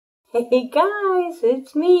Hey guys,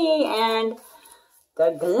 it's me and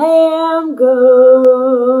the Glam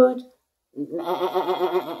Goat.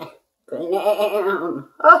 Glam.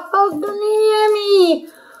 Oh, Glammy.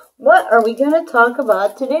 What are we going to talk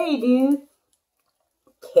about today, dude?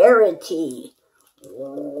 Karity.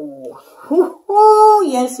 Oh,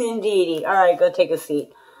 yes, indeedy. All right, go take a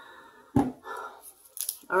seat. All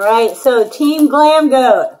right, so Team Glam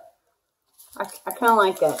Goat. I kind of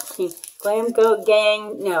like that. Team Glam Goat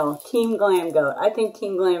gang. No, Team Glam Goat. I think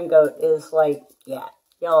Team Glam Goat is like, yeah,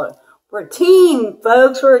 y'all. We're a team,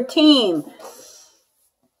 folks. We're a team.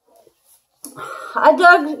 I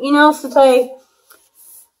dug, since I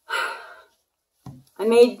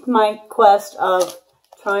made my quest of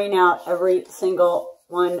trying out every single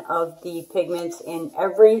one of the pigments in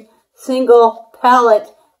every single palette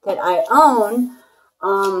that I own.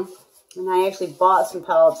 And I actually bought some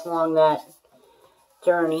palettes along that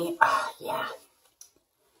journey. Yeah.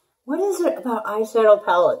 What is it about eyeshadow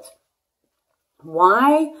palettes?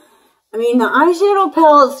 Why? I mean, the eyeshadow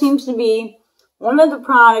palette seems to be one of the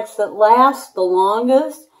products that lasts the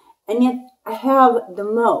longest, and yet I have the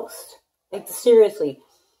most. Like, seriously.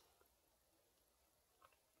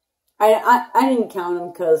 I didn't count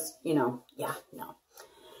them because, yeah, no.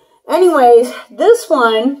 Anyways, this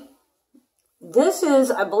one, this is,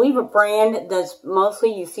 I believe, a brand that's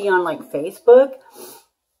mostly you see on, like, Facebook.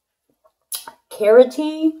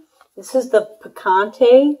 Karity. This is the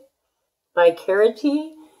Picante by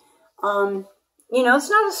Karity. It's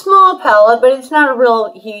not a small palette, but it's not a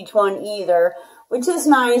real huge one either, which is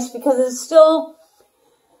nice because it's still,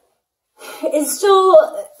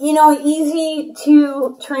 easy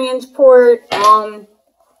to transport.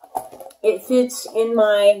 It fits in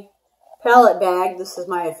my palette bag. This is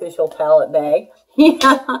my official palette bag.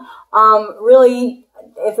 Yeah. Really,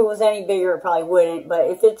 if it was any bigger, it probably wouldn't, but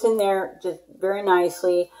it fits in there just very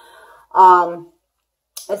nicely.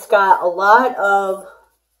 It's got a lot of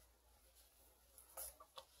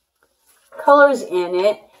colors in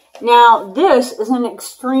it. Now, this is an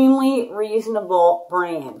extremely reasonable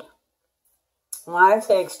brand. When I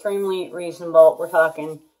say extremely reasonable, we're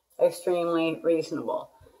talking extremely reasonable.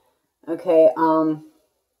 Okay,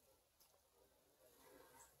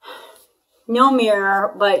 no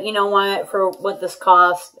mirror, but you know what, for what this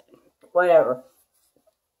costs, whatever.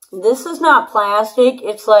 This is not plastic,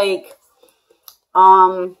 it's like,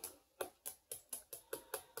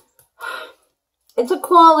 it's a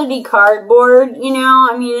quality cardboard,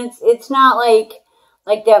 I mean, it's not like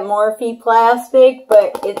that Morphe plastic,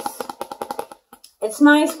 but it's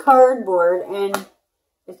nice cardboard, and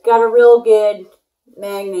it's got a real good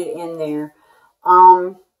magnet in there.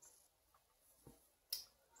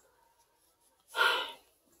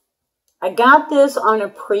 I got this on a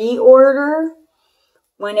pre-order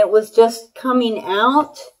when it was just coming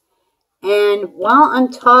out. And while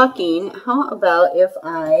I'm talking, how about if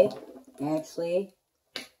I actually,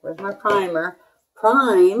 where's my primer?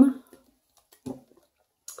 Prime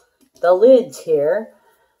the lids here.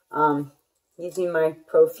 Using my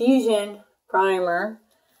Profusion primer.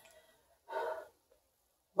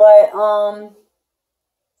 But, I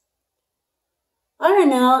don't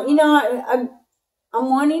know. I'm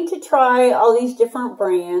wanting to try all these different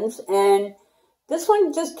brands, and this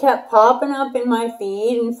one just kept popping up in my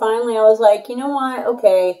feed, and finally I was like, you know what,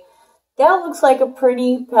 okay, that looks like a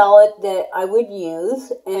pretty palette that I would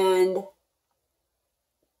use, and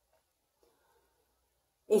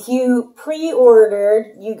if you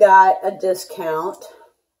pre-ordered, you got a discount,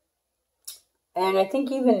 and I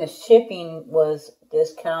think even the shipping was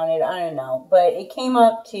discounted, I don't know, but it came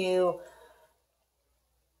up to,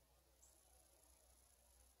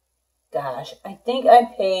 gosh, I think I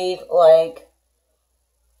paid like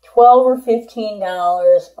 $12 or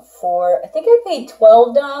 $15 for, I think I paid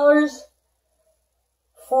 $12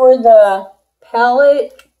 for the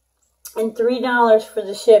palette and $3 for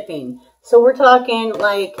the shipping. So we're talking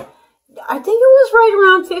like, I think it was right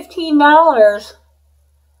around $15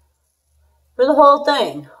 for the whole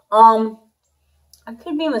thing. I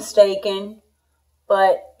could be mistaken,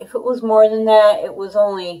 but if it was more than that, it was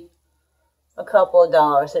only a couple of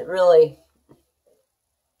dollars. It really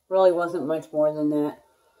wasn't much more than that.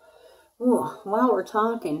 Ooh, while we're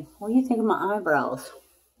talking, what do you think of my eyebrows?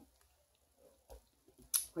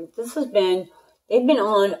 Like, they've been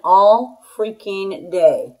on all freaking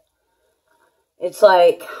day. It's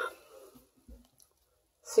like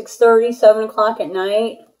 6:30, 7 o'clock at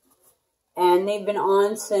night, and they've been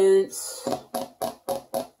on since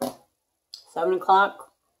 7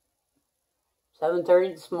 o'clock,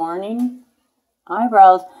 7:30 this morning.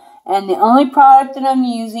 Eyebrows. And the only product that I'm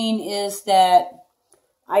using is that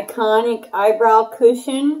iconic eyebrow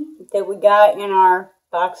cushion that we got in our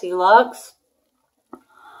Boxy Luxe.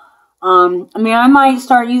 I mean, I might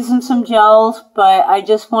start using some gels, but I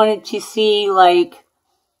just wanted to see, like,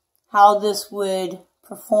 how this would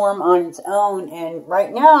perform on its own. And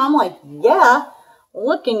right now, I'm like, yeah,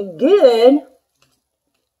 looking good.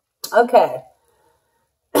 Okay.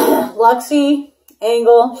 Luxie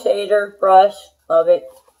Angle Shader Brush. Love it.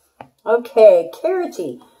 Okay,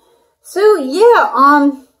 Karity. So,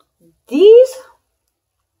 yeah, these,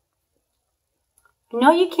 I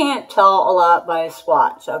know you can't tell a lot by a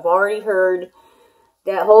swatch. I've already heard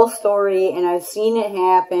that whole story, and I've seen it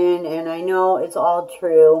happen, and I know it's all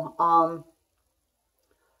true.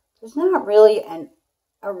 There's not really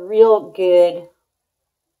a real good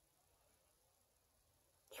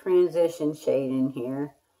transition shade in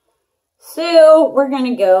here. So, we're going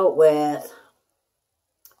to go with,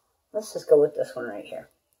 let's just go with this one right here.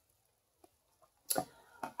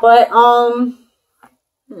 But, thought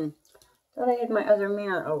I had my other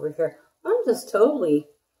mirror over here. I'm just totally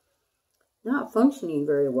not functioning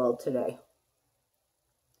very well today.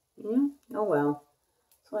 Yeah, oh well.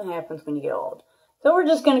 That's what happens when you get old. So we're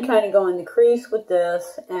just going to kind of go in the crease with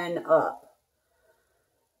this and up.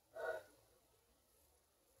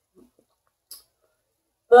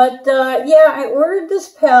 But, yeah, I ordered this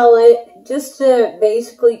palette just to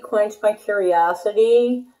basically quench my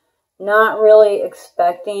curiosity. Not really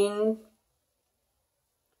expecting,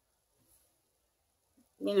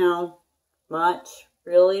 you know, much,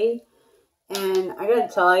 really. And I gotta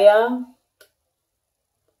tell ya,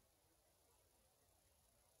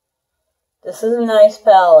 this is a nice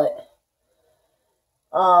palette.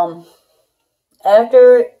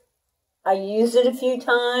 After I used it a few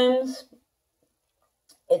times,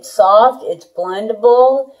 it's soft, it's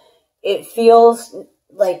blendable, it feels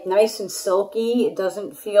like nice and silky. It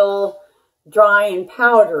doesn't feel dry and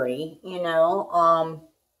powdery, you know.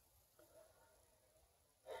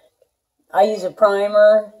 I use a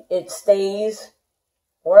primer. It stays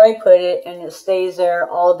where I put it, and it stays there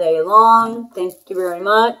all day long. Thank you very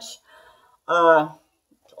much.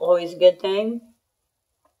 It's always a good thing.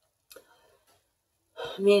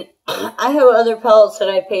 I mean, I have other palettes that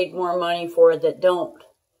I paid more money for that don't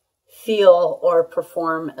feel or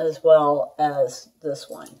perform as well as this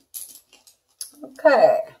one.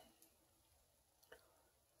 Okay.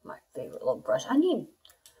 My favorite little brush. I need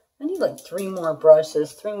like 3 more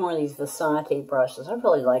brushes, 3 more of these Visante brushes. I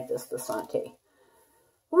really like this Visante.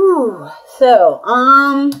 Woo. So,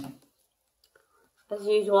 as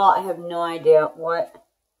usual, I have no idea what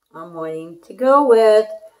I'm wanting to go with.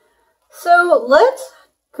 So, let's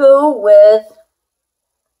go with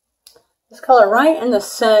this color right in the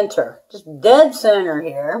center. Just dead center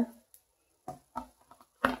here.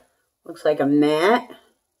 Looks like a matte.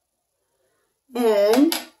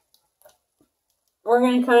 And we're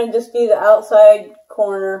going to kind of just do the outside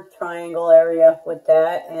corner triangle area with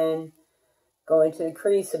that and go into the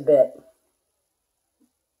crease a bit.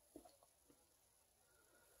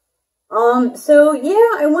 So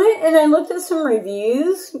yeah, I went and I looked at some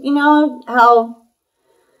reviews. You know how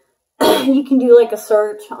you can do like a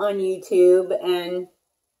search on YouTube, and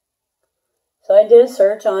so I did a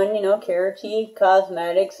search on, you know, Karity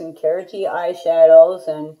Cosmetics and Karity eyeshadows,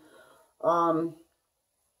 and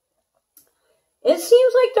it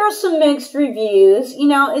seems like there's some mixed reviews. You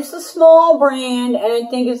know, it's a small brand, and I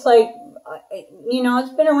think it's like, you know,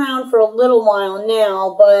 it's been around for a little while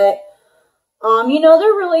now, but you know,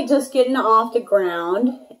 they're really just getting off the ground,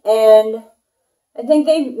 and I think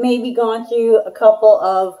they've maybe gone through a couple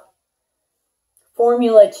of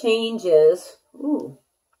formula changes. Ooh,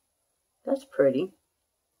 that's pretty.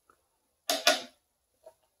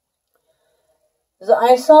 So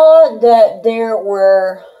I saw that there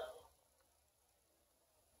were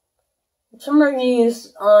some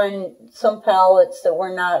reviews on some palettes that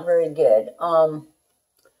were not very good.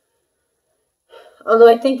 Although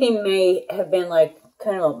I think they may have been like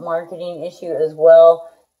kind of a marketing issue as well.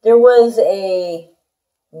 There was a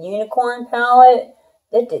unicorn palette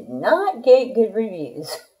that did not get good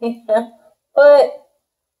reviews. But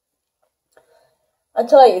I'll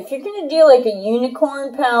tell you, if you're going to do like a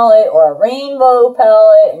unicorn palette or a rainbow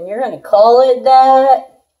palette and you're going to call it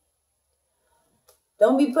that,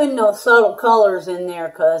 don't be putting no subtle colors in there,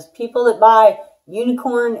 because people that buy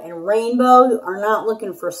unicorn and rainbow are not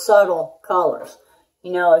looking for subtle colors.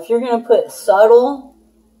 You know, if you're going to put subtle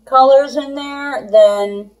colors in there,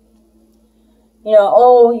 then, you know,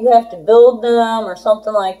 oh, you have to build them or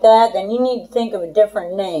something like that, then you need to think of a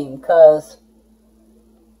different name, because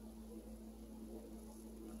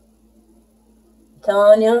I'm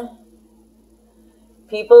telling you,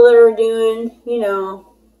 people that are doing, you know,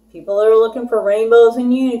 People that are looking for rainbows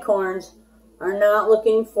and unicorns are not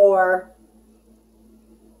looking for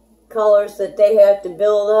colors that they have to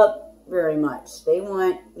build up very much. They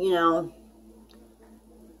want, you know,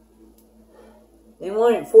 they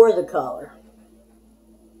want it for the color.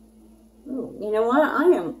 Ooh, you know what? I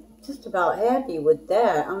am just about happy with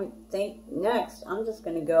that. I think next I'm just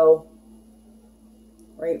going to go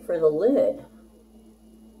right for the lid.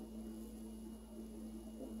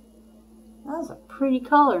 That's a pretty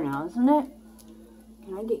color now, isn't it?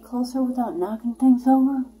 Can I get closer without knocking things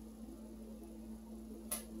over?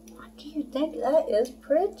 What do you think? That is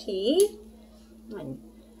pretty. I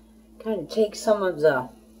kind of take some of the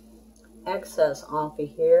excess off of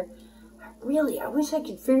here. I wish I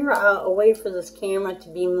could figure out a way for this camera to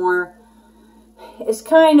be more, it's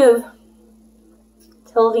kind of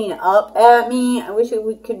tilting up at me. I wish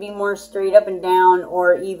it could be more straight up and down,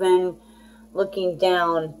 or even looking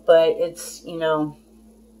down, but it's, you know,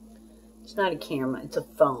 it's not a camera, it's a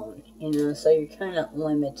phone, you know, so you're kind of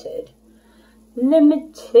limited.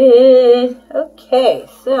 Okay,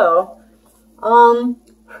 so,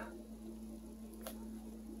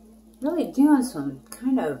 really doing some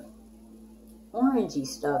kind of orangey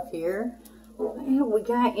stuff here. What have we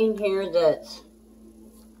got in here that's,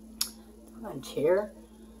 come on, chair,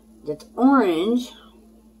 that's orange?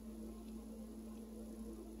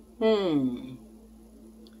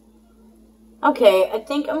 Okay, I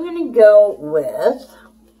think I'm going to go with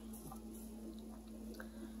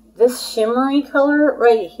this shimmery color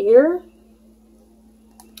right here.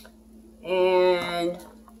 And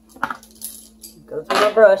go through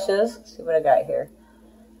my brushes. Let's see what I got here.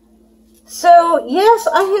 So, yes,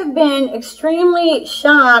 I have been extremely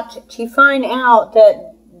shocked to find out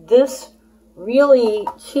that this really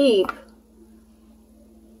cheap,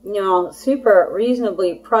 you know, super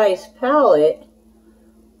reasonably priced palette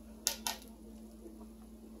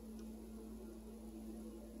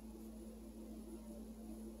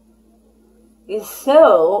is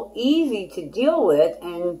so easy to deal with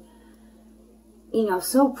and, you know,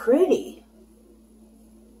 so pretty.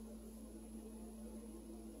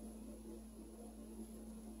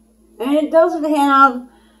 And it doesn't have,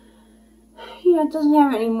 you know, it doesn't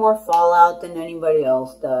have any more fallout than anybody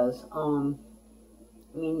else does. I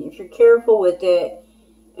mean, if you're careful with it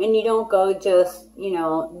and you don't go just, you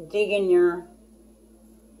know, digging your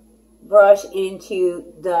brush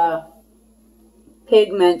into the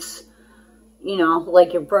pigments, you know,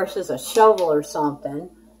 like your brush is a shovel or something,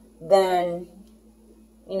 then,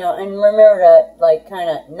 you know, and remember to, like, kind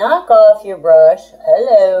of knock off your brush.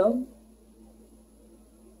 Hello.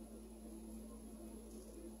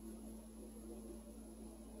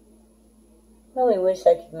 Really wish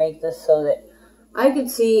I could make this so that I could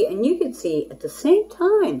see and you could see at the same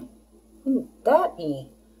time. Wouldn't that be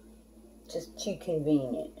just too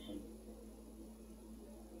convenient?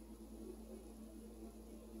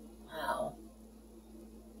 Wow.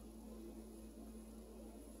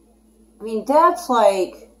 I mean, that's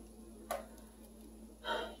like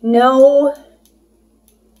no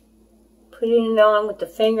putting it on with the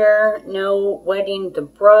finger, no wetting the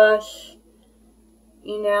brush.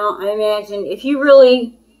 You know, I imagine if you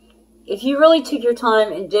really took your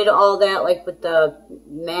time and did all that, like with the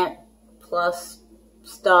Matte Plus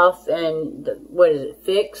stuff and the, what is it,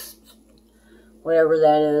 Fix, whatever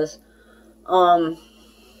that is,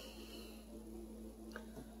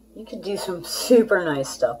 you could do some super nice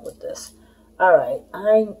stuff with this. All right,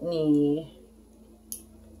 I need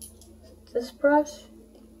this brush.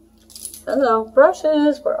 Hello,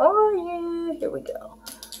 brushes, where are you? Here we go.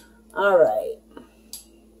 All right.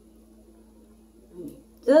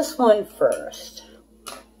 This one first.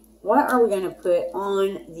 What are we going to put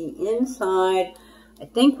on the inside? I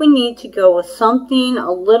think we need to go with something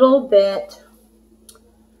a little bit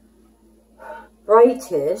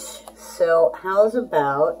brightish. So how's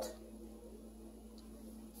about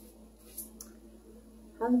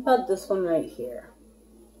this one right here?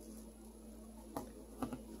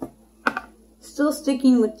 Still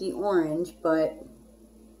sticking with the orange, but,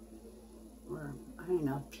 or I don't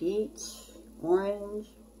know, peach, orange,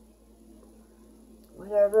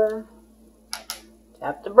 whatever.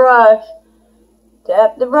 Tap the brush.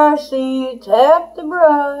 Tap the brushy. Tap the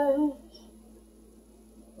brush.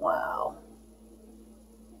 Wow.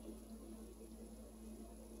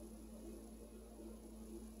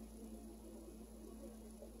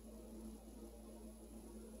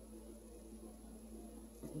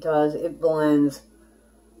 It does. It blends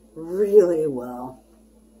really well.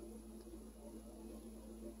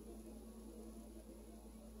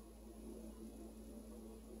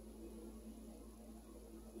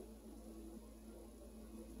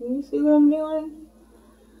 You see what I'm doing?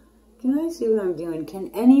 Can I see what I'm doing? Can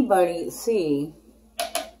anybody see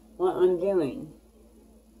what I'm doing?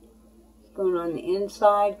 Going on the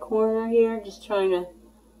inside corner here, just trying to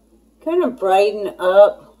kind of brighten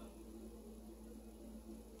up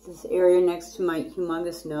this area next to my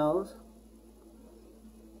humongous nose.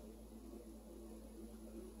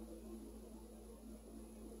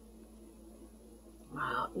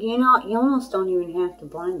 Wow, you know, you almost don't even have to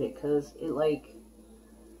blend it because it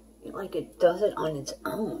does it on its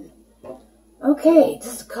own. Okay,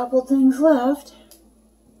 just a couple things left.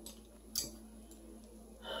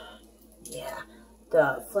 Yeah,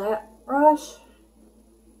 the flat brush.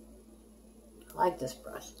 I like this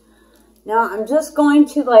brush. Now I'm just going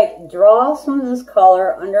to like draw some of this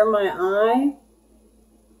color under my eye,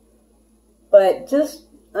 but just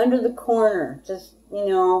under the corner, just, you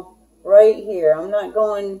know, right here. I'm not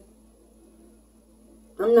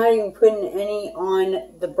even putting any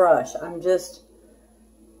on the brush. I'm just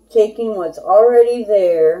taking what's already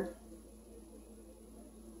there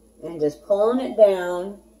and just pulling it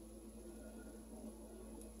down,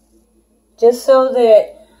 just so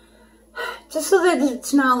that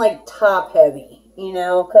it's not like top heavy, you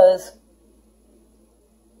know, because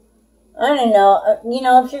I don't know, you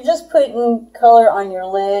know, if you're just putting color on your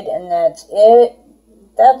lid and that's it,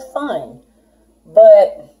 that's fine.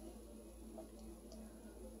 But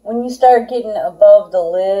when you start getting above the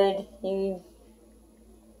lid, you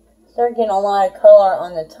start getting a lot of color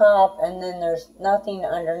on the top, and then there's nothing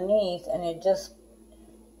underneath, and it just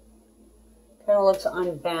kind of looks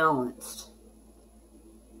unbalanced.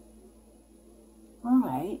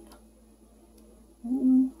 Alright.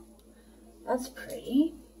 That's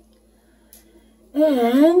pretty.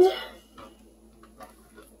 And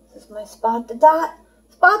this is my spot the dot.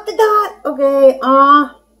 Spot the dot! Okay,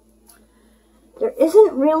 there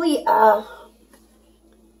isn't really a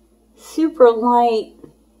super light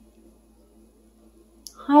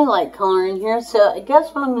highlight color in here, so I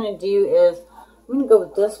guess what I'm going to do is I'm going to go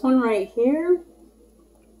with this one right here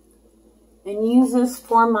and use this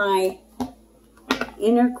for my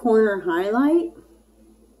inner corner highlight,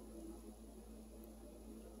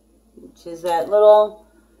 which is that little,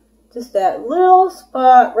 just that little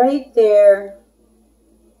spot right there.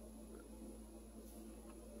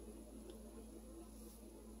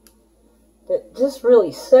 That just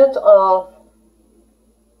really sets off.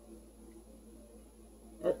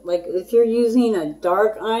 Like if you're using a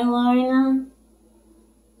dark eyeliner,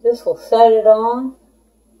 this will set it off.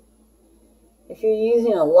 If you're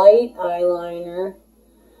using a light eyeliner,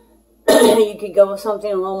 you could go with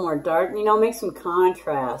something a little more dark, you know, make some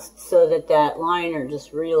contrast so that that liner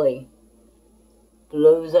just really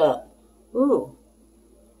glows up. Ooh,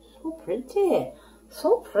 so pretty.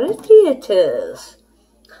 So pretty it is.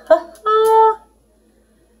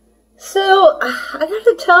 So, I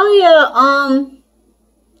gotta tell you,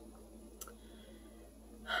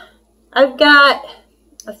 I've got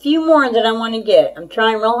a few more that I want to get. I'm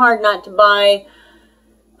trying real hard not to buy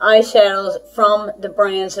eyeshadows from the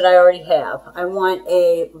brands that I already have. I want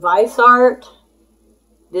a Viseart,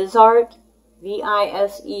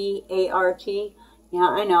 V-I-S-E-A-R-T. Yeah,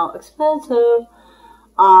 I know, expensive.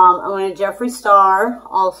 I want a Jeffree Star,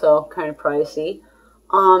 also kind of pricey.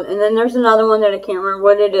 And then there's another one that I can't remember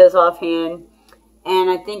what it is offhand. And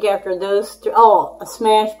I think after those three, oh, a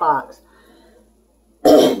Smashbox.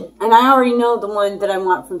 And I already know the one that I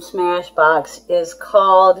want from Smashbox is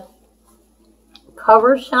called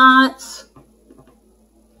Cover Shots.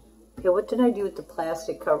 Okay, what did I do with the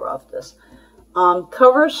plastic cover off this?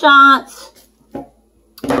 Cover Shots.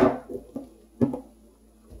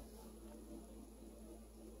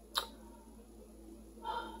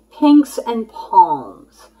 Pinks and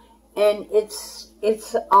Palms. And it's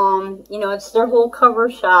you know, it's their whole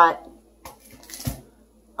cover shot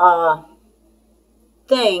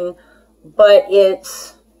thing, but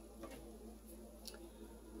it's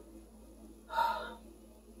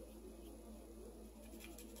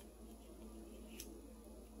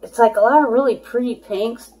like a lot of really pretty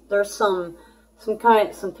pinks. There's some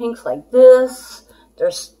pinks like this.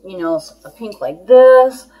 There's, you know, a pink like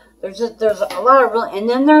this. There's a lot of really, and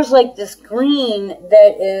then there's like this green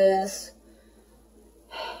that is,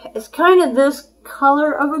 it's kind of this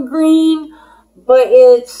color of a green, but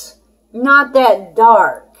it's not that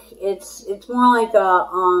dark. It's more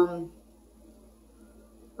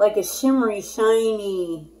like a shimmery,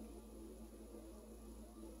 shiny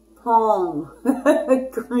palm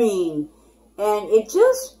green. And it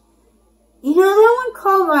just, you know, that one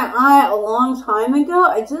caught my eye a long time ago.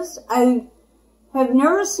 I have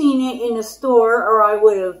never seen it in a store, or I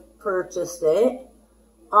would have purchased it.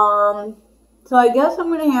 So I guess I'm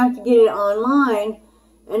going to have to get it online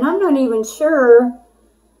And I'm not even sure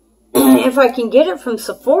if I can get it from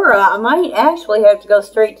Sephora. I might actually have to go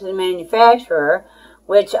straight to the manufacturer,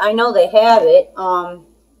 which I know they have it. I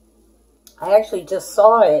actually just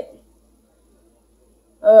saw it,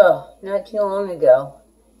 not too long ago.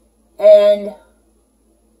 And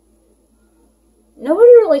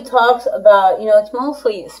nobody really talks about, you know, it's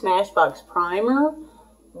mostly Smashbox primer,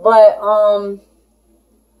 but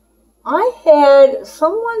I had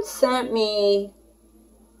someone sent me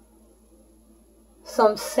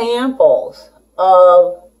some samples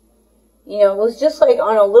of, you know, it was just like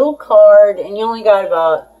on a little card, and you only got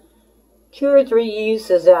about 2 or 3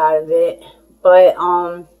 uses out of it, but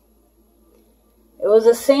it was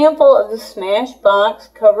a sample of the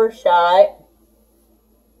Smashbox Cover Shot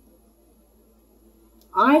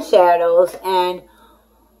eyeshadows, and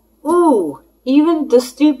ooh, even the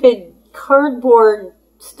stupid cardboard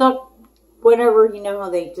stuck, whatever, you know how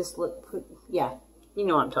they just look, yeah, you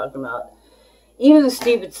know what I'm talking about. Even the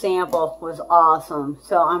stupid sample was awesome.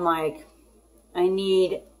 So I'm like, I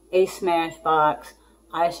need a Smashbox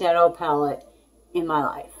eyeshadow palette in my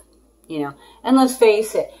life, you know. And let's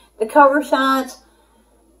face it, the cover shots,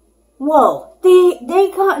 whoa,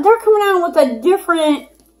 they're coming out with a different,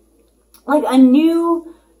 like a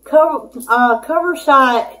new cover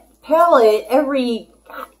shot palette every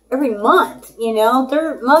month, you know.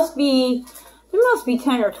 There must be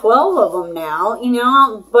 10 or 12 of them now, you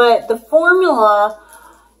know, but the formula,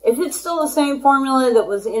 if it's still the same formula that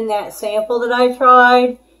was in that sample that I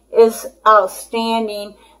tried, is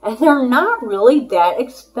outstanding, and they're not really that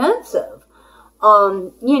expensive.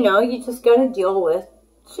 You know, you just got to deal with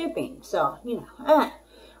shipping, so, you know,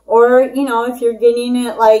 or, you know, if you're getting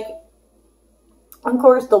it, like, of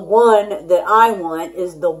course, the one that I want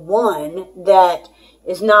is the one that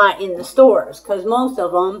is not in the stores, because most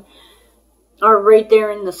of them are right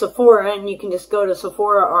there in the Sephora, and you can just go to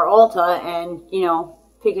Sephora or Ulta and, you know,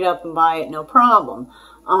 pick it up and buy it, no problem.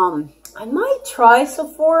 I might try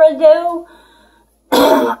Sephora, though,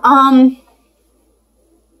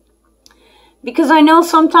 because I know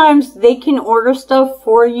sometimes they can order stuff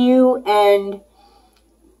for you, and,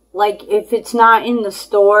 like, if it's not in the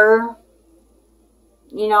store,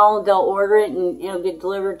 you know, they'll order it and it'll get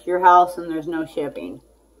delivered to your house and there's no shipping.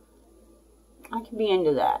 I could be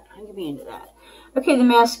into that. I could be into that. Okay, the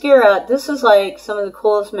mascara. This is like some of the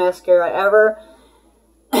coolest mascara ever.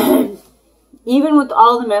 Even with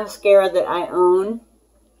all the mascara that I own,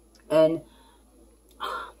 and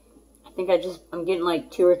I think I'm getting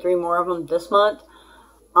like 2 or 3 more of them this month.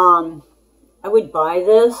 I would buy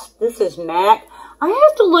this. This is MAC. I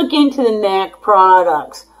have to look into the MAC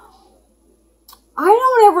products. I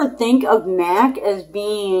don't ever think of MAC as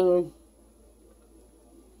being,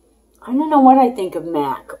 I don't know what I think of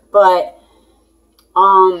MAC, but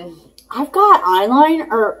I've got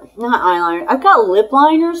I've got lip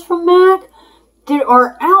liners from MAC that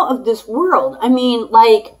are out of this world. I mean,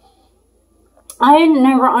 like, I had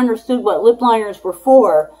never understood what lip liners were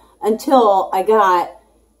for until I got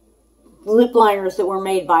lip liners that were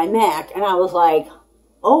made by MAC, and I was like,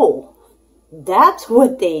 oh, that's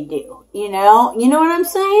what they do, you know what I'm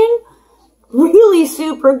saying? Really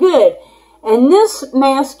super good. And this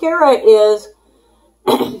mascara is,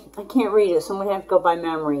 I can't read it, so I'm going to have to go by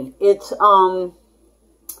memory. It's,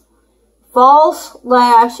 False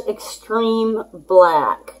Lash Extreme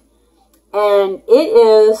Black. And it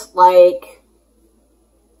is like,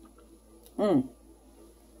 I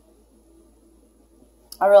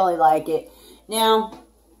really like it. Now,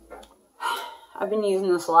 I've been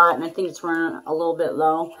using this a lot, and I think it's running a little bit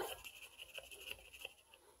low.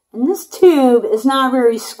 And this tube is not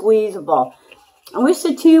very squeezable. I wish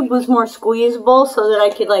the tube was more squeezable so that I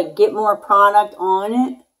could, like, get more product on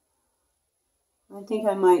it. I think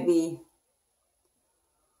I might be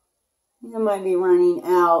running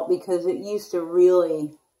out, because it used to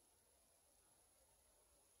really...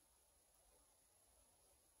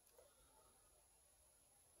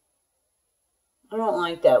 I don't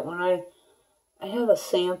like that. When I have a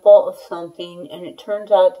sample of something and it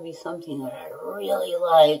turns out to be something that I really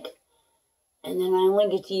like, and then I only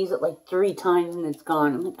get to use it like 3 times and it's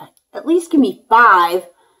gone. I'm like, at least give me 5.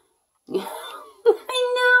 I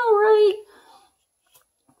know, right?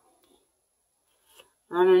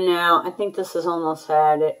 I don't know. I think this is almost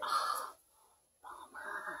had it.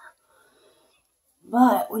 Bummer.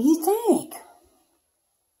 But what do you think?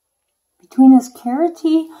 Between this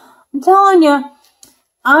Karity, I'm telling you,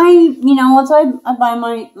 once I buy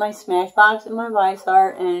my Smashbox and my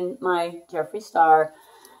Visart and my Jeffree Star,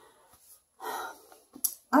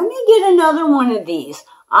 I may get another one of these.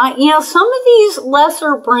 Some of these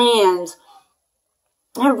lesser brands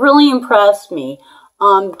have really impressed me.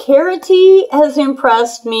 Karity has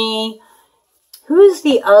impressed me. Who's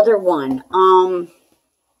the other one?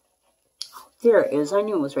 There it is. I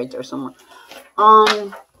knew it was right there somewhere.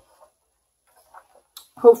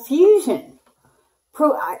 Profusion.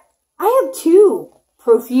 I have two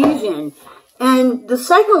Profusion. And the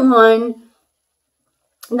second one,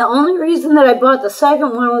 the only reason that I bought the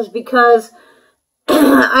second one was because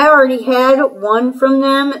I already had one from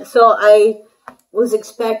them. So I was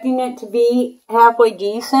expecting it to be halfway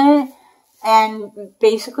decent. And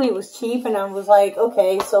basically it was cheap. And I was like,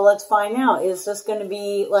 okay, so let's find out. Is this going to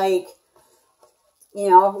be like, you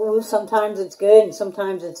know, sometimes it's good and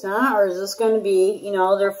sometimes it's not? Or is this going to be, you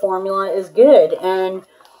know, their formula is good? And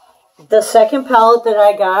the second palette that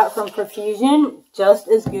I got from Profusion, just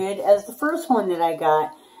as good as the first one that I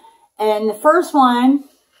got. And the first one,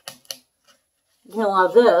 you're going to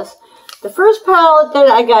love this. The first palette that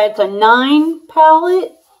I got, it's a 9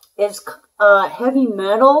 palette. It's heavy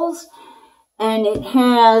metals. And it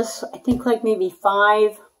has, I think, like maybe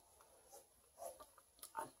 5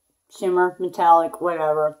 shimmer, metallic,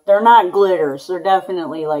 whatever. They're not glitters. They're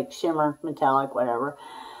definitely like shimmer, metallic, whatever.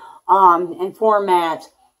 And 4 mattes.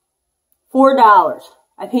 $4.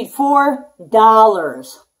 I paid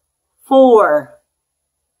 $4 for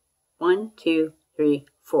 1, 2, 3,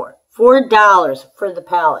 4. $4 for the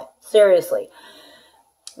palette. Seriously.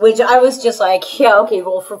 Which I was just like, yeah, okay,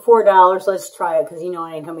 well, for $4, let's try it. Because you know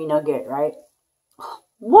it ain't going to be no good, right?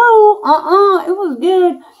 Whoa, it was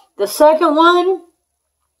good. The second one,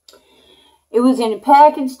 it was in a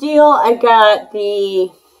package deal. I got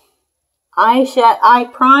the eye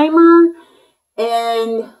primer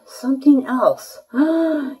and something else.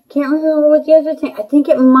 Can't remember what the other thing. I think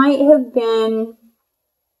it might have been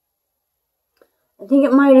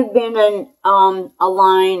a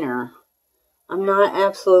liner. I'm not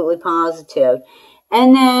absolutely positive.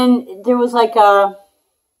 And then there was like a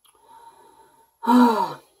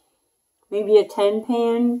maybe a 10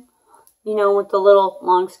 pan, you know, with the little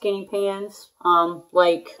long skinny pans,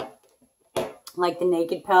 like the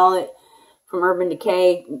Naked palette from Urban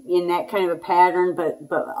Decay, in that kind of a pattern, but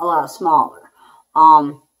a lot smaller.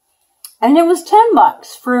 And it was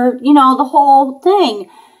 $10 for, you know, the whole thing.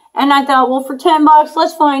 And I thought, well, for $10,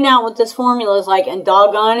 let's find out what this formula is like. And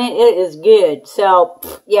doggone it, it is good. So,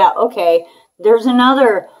 yeah, okay. There's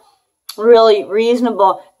another really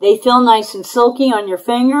reasonable. They feel nice and silky on your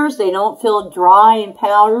fingers. They don't feel dry and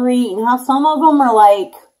powdery. You know how some of them are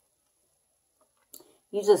like,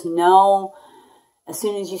 you just know as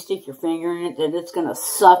soon as you stick your finger in it that it's going to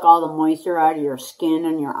suck all the moisture out of your skin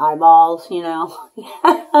and your eyeballs, you know.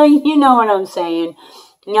 You know what I'm saying.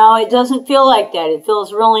 No, it doesn't feel like that. It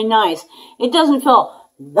feels really nice. It doesn't feel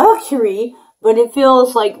luxury, but it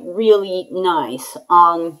feels like really nice.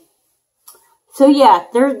 So yeah,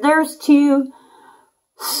 there's two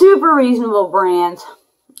super reasonable brands.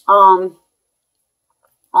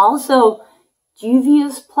 Also,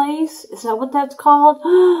 Juvia's Place, is that what that's called?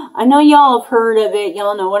 I know y'all have heard of it.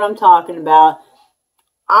 Y'all know what I'm talking about.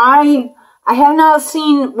 I have not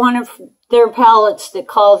seen one of their palettes that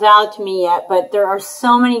calls out to me yet, but there are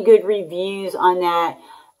so many good reviews on that.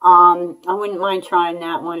 I wouldn't mind trying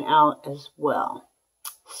that one out as well.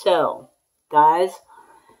 So, guys,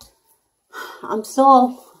 I'm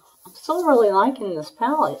still really liking this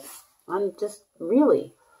palette. I'm just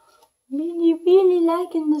really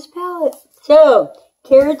liking this palette. So,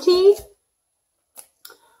 Karity,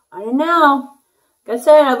 I don't know. Like I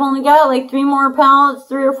said, I've only got like 3 or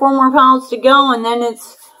 4 more palettes to go, and then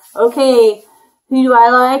it's, okay, who do I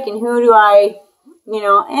like and who do I, you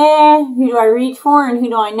know, who do I reach for and who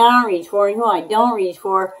do I not reach for and who I don't reach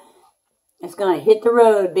for. It's going to hit the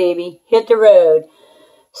road, baby. Hit the road.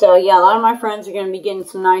 So, yeah, a lot of my friends are going to be getting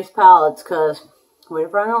some nice palettes because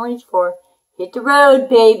whatever I don't reach for, hit the road,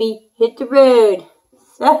 baby. Hit the road.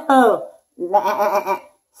 So,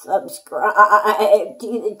 subscribe to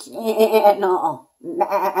the channel.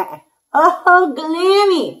 Oh,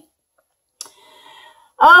 Glammy.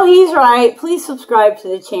 Oh, he's right. Please subscribe to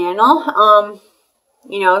the channel.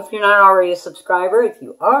 You know, if you're not already a subscriber, if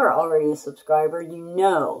you are already a subscriber, you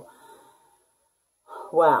know.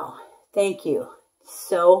 Wow. Thank you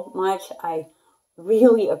so much. I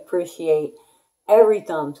really appreciate every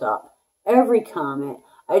thumbs up, every comment.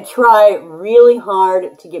 I try really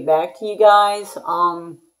hard to get back to you guys.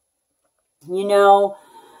 You know,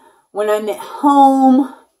 when I'm at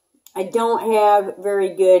home, I don't have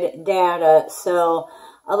very good data, so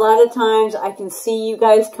a lot of times I can see you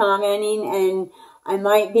guys commenting and I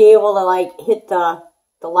might be able to like hit the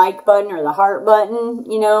like button or the heart button,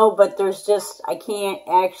 you know, but there's just, I can't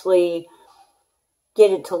actually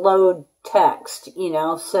get it to load text, you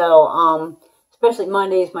know, so, especially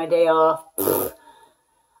Monday is my day off.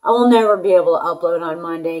 I will never be able to upload on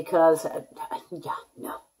Monday because, yeah,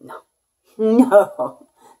 no.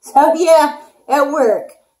 So, yeah, at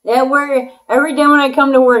work, every day when I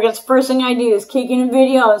come to work, it's the first thing I do is kick in a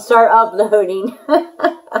video and start uploading.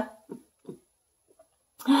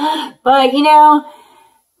 But, you know,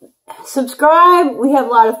 subscribe. We have a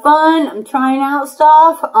lot of fun. I'm trying out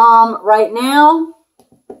stuff. Right now,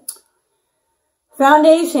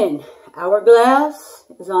 foundation, hourglass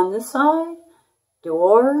is on this side.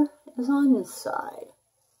 Door is on this side.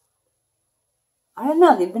 I don't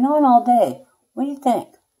know. They've been on all day. What do you think?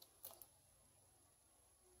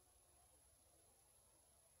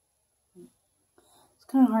 It's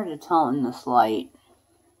kind of hard to tell in this light.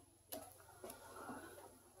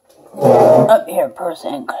 Up here,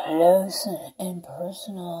 person, close and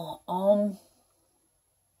personal. I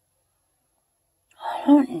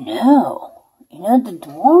don't know. You know, the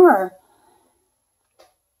door.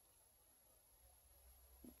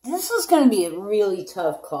 This is going to be a really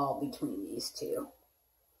tough call between these two.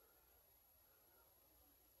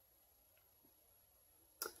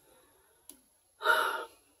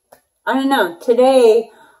 I don't know. Today,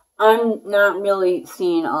 I'm not really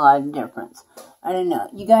seeing a lot of difference. I don't know.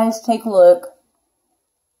 You guys take a look.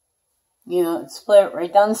 You know, it's split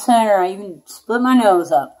right down the center. I even split my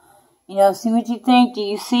nose up. You know, see what you think. Do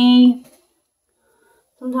you see?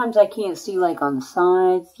 Sometimes I can't see like on the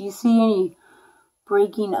sides. Do you see any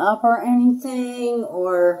breaking up or anything?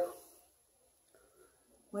 Or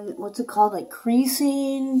what's it called? Like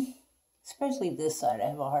creasing? Especially this side I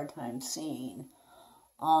have a hard time seeing.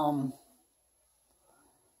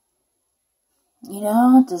 You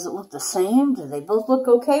know, does it look the same? Do they both look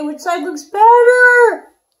okay? Which side looks better?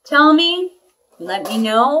 Tell me. Let me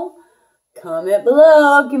know. Comment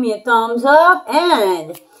below. Give me a thumbs up.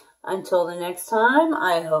 And until the next time,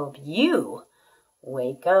 I hope you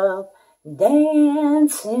wake up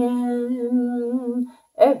dancing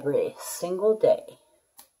every single day.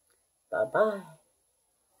 Bye-bye.